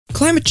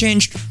Climate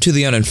change, to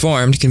the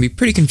uninformed, can be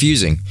pretty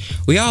confusing.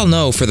 We all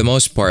know, for the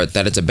most part,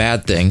 that it's a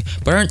bad thing,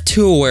 but aren't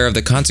too aware of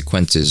the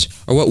consequences,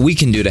 or what we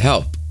can do to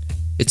help.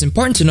 It's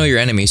important to know your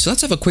enemy, so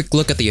let's have a quick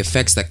look at the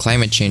effects that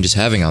climate change is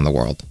having on the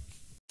world.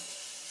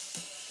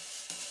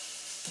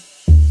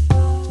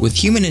 With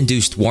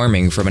human-induced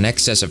warming from an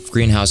excess of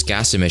greenhouse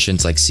gas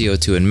emissions like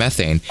CO2 and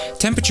methane,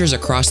 temperatures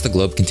across the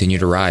globe continue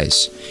to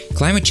rise.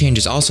 Climate change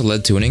has also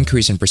led to an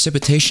increase in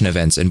precipitation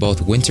events in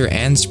both winter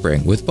and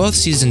spring, with both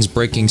seasons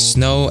breaking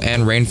snow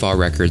and rainfall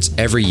records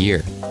every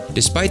year.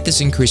 Despite this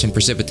increase in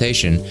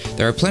precipitation,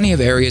 there are plenty of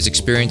areas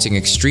experiencing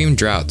extreme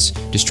droughts,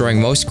 destroying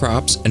most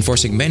crops and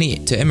forcing many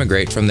to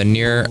immigrate from the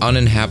near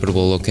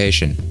uninhabitable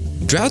location.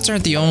 Droughts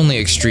aren't the only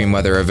extreme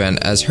weather event,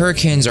 as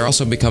hurricanes are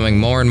also becoming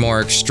more and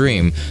more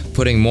extreme,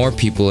 putting more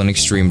people in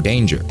extreme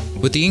danger.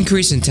 With the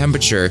increase in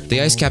temperature,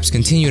 the ice caps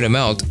continue to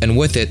melt, and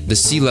with it, the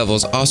sea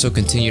levels also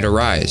continue to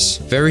rise.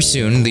 Very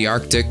soon, the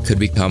Arctic could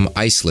become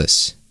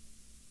iceless.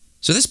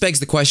 So this begs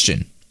the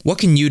question, what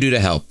can you do to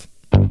help?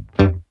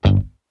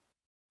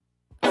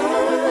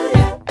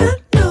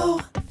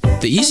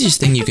 The easiest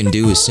thing you can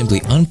do is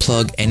simply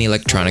unplug any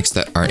electronics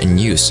that aren't in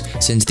use,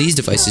 since these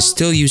devices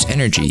still use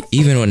energy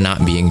even when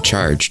not being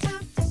charged.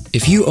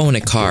 If you own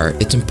a car,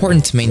 it's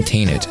important to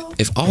maintain it.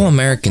 If all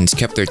Americans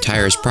kept their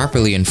tires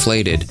properly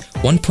inflated,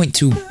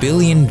 1.2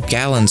 billion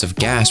gallons of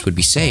gas would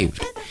be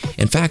saved.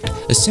 In fact,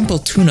 a simple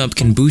tune-up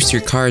can boost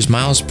your car's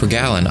miles per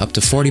gallon up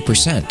to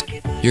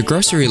 40%. Your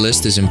grocery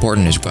list is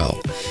important as well.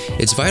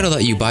 It's vital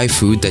that you buy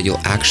food that you'll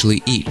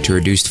actually eat to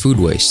reduce food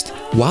waste.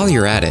 While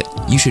you're at it,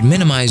 you should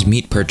minimize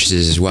meat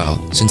purchases as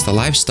well, since the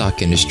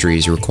livestock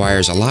industry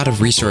requires a lot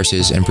of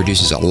resources and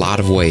produces a lot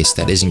of waste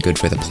that isn't good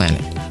for the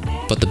planet.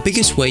 But the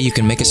biggest way you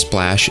can make a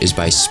splash is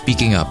by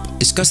speaking up.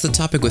 Discuss the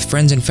topic with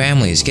friends and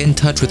families, get in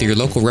touch with your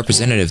local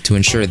representative to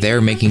ensure they're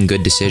making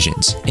good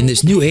decisions. In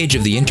this new age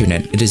of the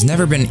internet, it has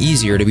never been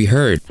easier to be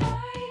heard.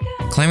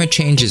 Climate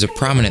change is a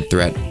prominent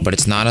threat, but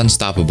it's not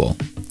unstoppable.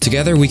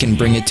 Together we can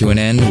bring it to an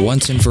end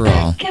once and for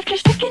all.